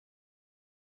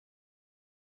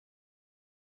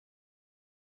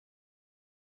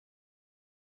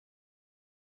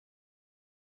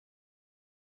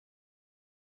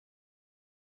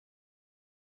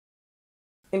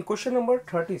In question number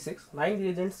 36, 9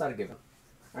 reagents are given,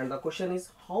 and the question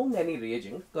is how many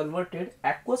reagents converted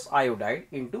aqueous iodide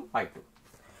into I2.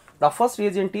 The first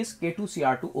reagent is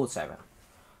K2Cr2O7.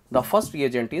 The first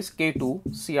reagent is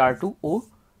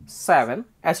K2Cr2O7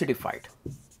 acidified.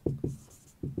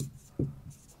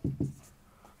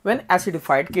 When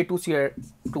acidified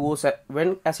K2Cr2O7,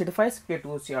 when acidifies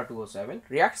K2Cr2O7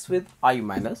 reacts with I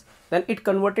minus, then it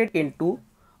converted into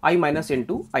I minus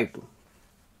into I2,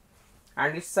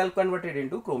 and it's self converted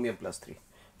into chromium plus 3.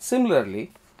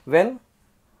 Similarly, when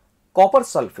copper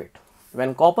sulfate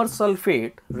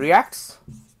reacts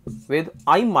with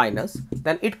I minus,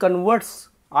 then it converts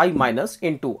I minus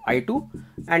into I2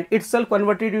 and itself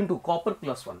converted into copper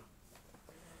plus 1.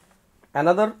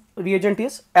 Another reagent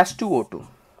is S2O2.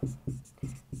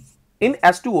 In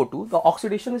S2O2, the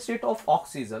oxidation state of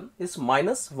oxygen is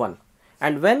 -1,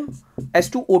 and when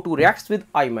S2O2 reacts with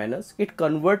I minus, it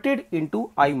converted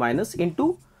into I minus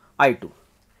into I2,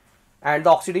 and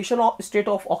the oxidation state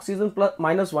of oxygen plus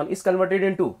 -1 is converted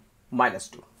into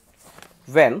 -2.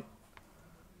 When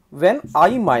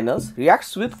I minus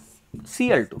reacts with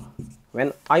Cl2,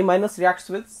 then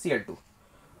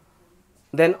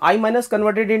I minus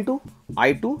converted into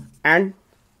I2, and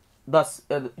thus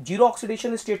zero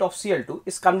oxidation state of Cl2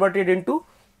 is converted into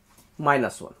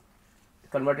 -1.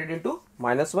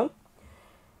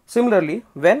 Similarly,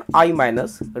 when I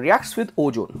minus reacts with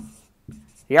ozone,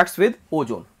 the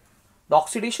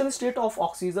oxidation state of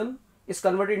oxygen is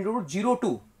converted into 0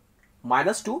 to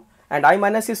 -2, and I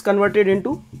minus is converted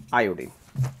into iodine.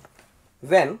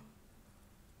 When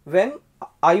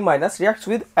I minus reacts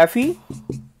with Fe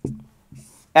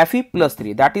plus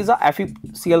 3, that is a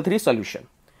FeCl3 solution,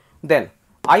 then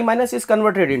I minus is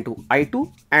converted into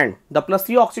I2, and the plus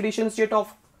 3 oxidation state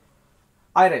of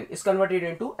iron is converted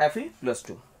into Fe plus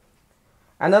 2.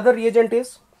 Another reagent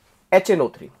is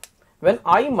HNO3. When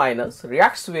I minus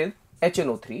reacts with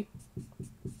HNO3,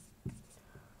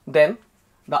 then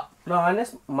the when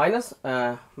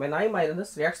I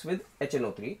minus reacts with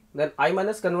HNO3, then I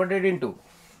minus converted into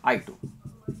I2.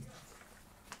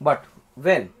 But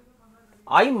when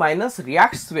I minus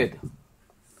reacts with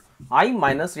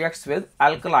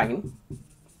alkaline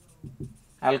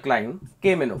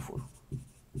KMnO4,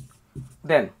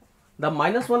 then the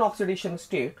 -1 oxidation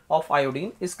state of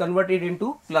iodine is converted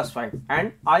into +5,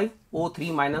 and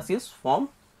IO3 minus is formed,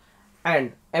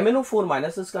 and MnO4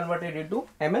 minus is converted into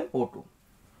MnO2.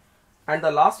 And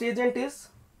the last reagent is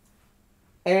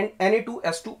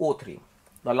Na2S2O3.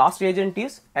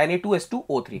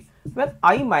 When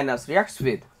I minus reacts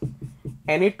with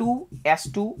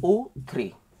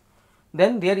Na2S2O3,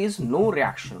 then there is no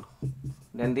reaction.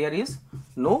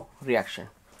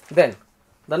 Then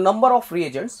the number of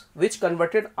reagents which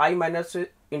converted I minus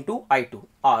into I2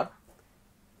 are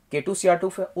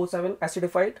K2Cr2O7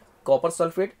 acidified, copper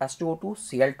sulfate, S2O2,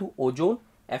 Cl2, ozone,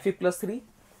 Fe plus 3,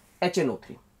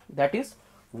 HNO3. That is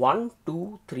 1,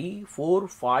 2, 3, 4,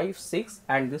 5, 6,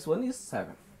 and this one is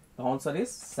 7. The answer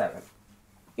is 7.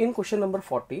 In question number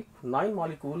 40, 9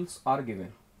 molecules are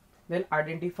given. Then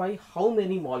identify how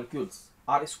many molecules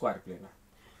are square planar.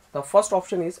 The first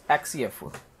option is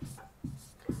XeF4.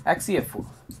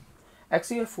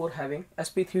 XeF4 having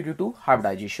sp3 due to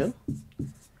hybridization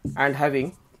and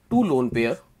having 2 lone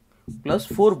pair plus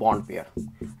 4 bond pair,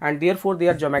 and therefore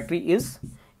their geometry is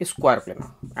square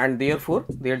planar,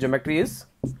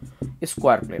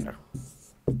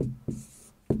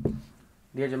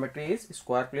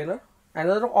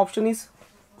 Another option is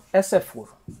SF4.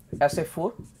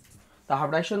 The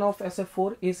hybridization of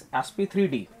SF4 is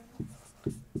sp3d,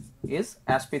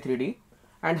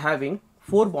 and having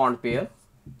 4 bond pair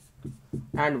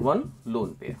and 1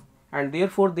 lone pair, and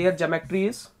therefore their geometry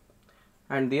is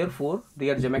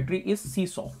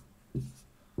seesaw.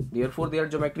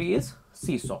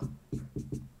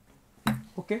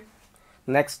 Okay.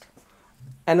 Next,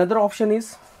 another option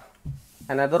is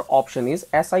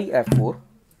SiF4,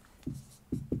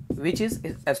 which is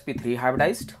sp3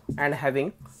 hybridized and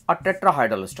having a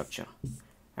tetrahedral structure,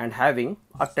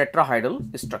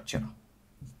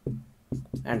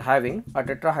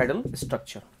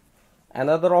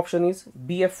 Another option is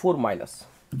BF4 minus.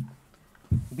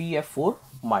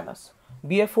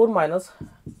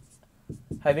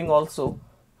 Having also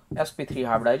sp3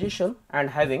 hybridization and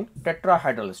having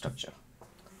tetrahedral structure,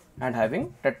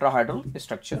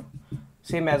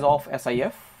 same as of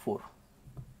SiF4.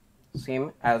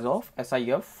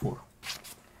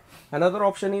 Another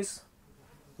option is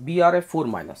BRF4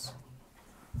 minus.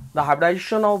 The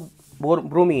hybridization of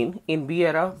bromine in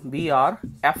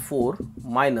BRF4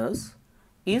 minus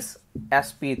is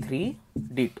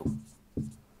sp3d2.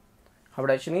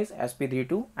 hybridization is sp3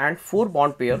 2 and 4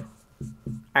 bond pair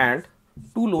and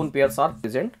 2 lone pairs are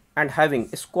present and having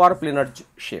square planar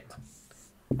shape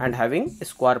and having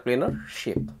square planar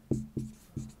shape.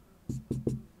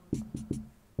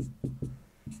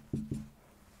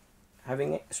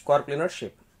 Having a square planar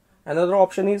shape. Another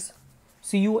option is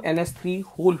CuNS3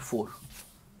 whole 4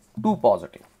 2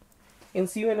 positive. In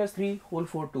CuNS3 whole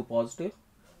 4 2 positive,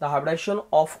 the hybridization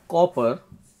of copper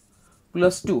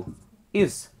plus 2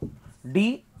 is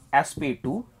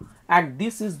dsp2 and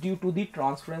this is due to the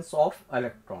transference of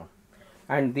electron,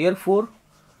 and therefore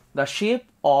the shape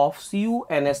of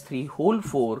CuNS3 whole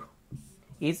 4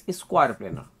 is square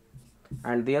planar,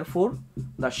 and therefore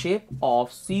the shape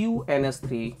of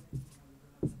CuNS3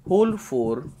 whole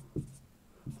 4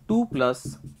 2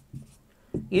 plus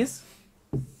is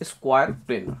square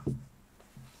planar.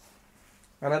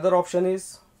 Another option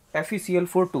is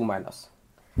FeCl4 2 minus.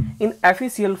 In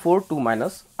FeCl4 2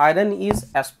 minus, iron is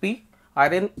sp,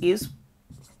 iron is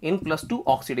in +2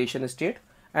 oxidation state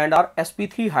and are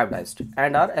sp3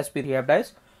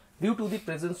 hybridized due to the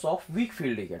presence of weak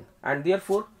field ligand, and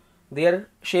therefore their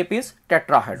shape is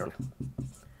tetrahedral,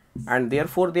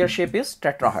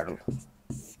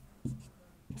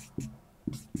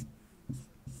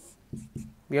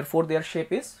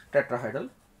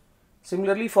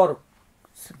 Similarly, for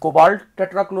cobalt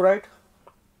tetrachloride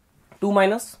 2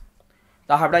 minus,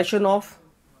 the hybridization of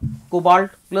cobalt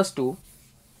plus 2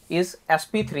 is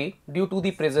sp3 due to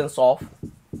the presence of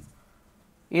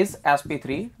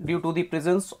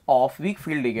weak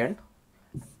field ligand,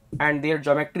 and their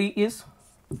geometry is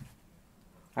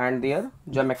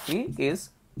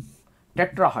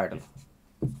tetrahedral.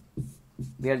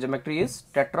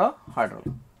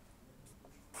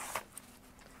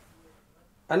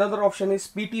 Another option is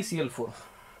PtCl4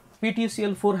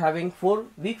 having 4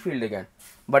 weak field ligand,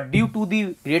 but due to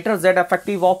the greater Z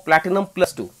effective of platinum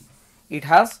plus 2, it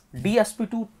has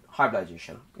dsp2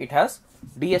 hybridization.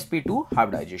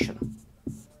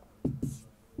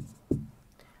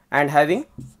 And having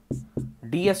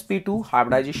dsp2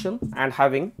 hybridization and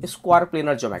having square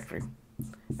planar geometry.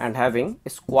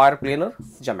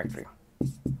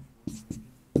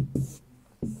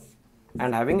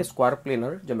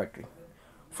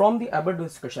 From the above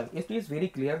discussion, it is very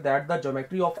clear that the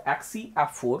geometry of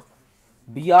XeF4,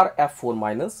 BrF4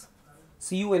 minus,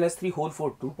 CuNS3 whole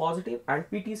 4 2 positive and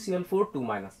PtCl4 2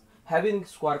 minus having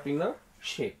square planar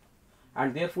shape,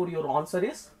 and therefore your answer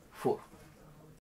is 4.